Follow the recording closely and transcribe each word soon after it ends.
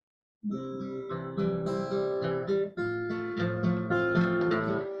My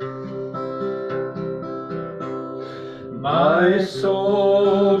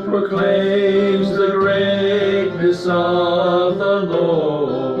soul proclaims the greatness of the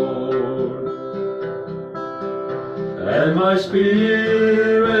Lord, and my spirit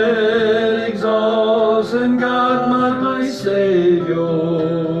exalts in God my Savior.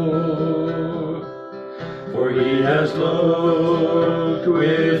 For he has looked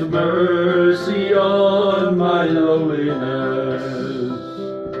with mercy on my lowliness,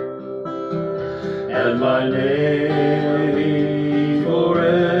 and my name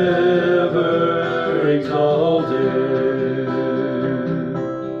forever exalted.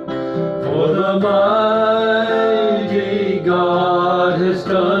 For the mighty God has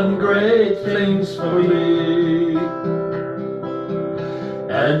done great things for me,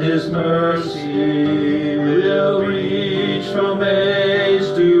 and his mercy will reach from age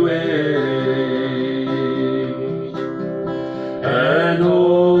to age. And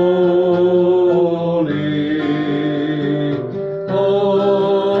holy, holy,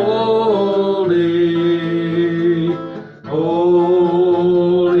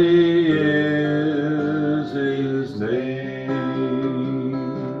 holy is his name.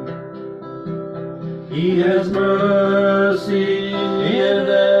 He has mercy in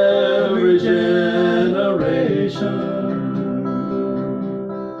every generation.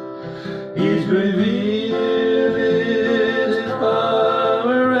 He's revealed his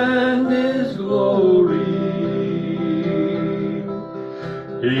power and his glory.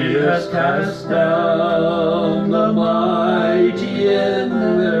 He has cast down the mighty in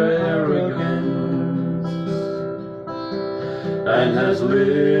their arrogance, and has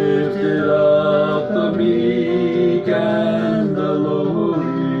lifted up the meek and the lowly.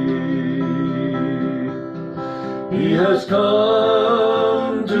 He has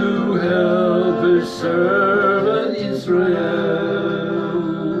come to help his servant Israel.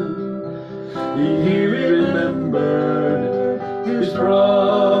 He remembered his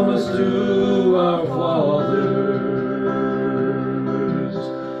promise to our fathers,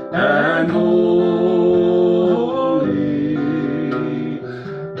 and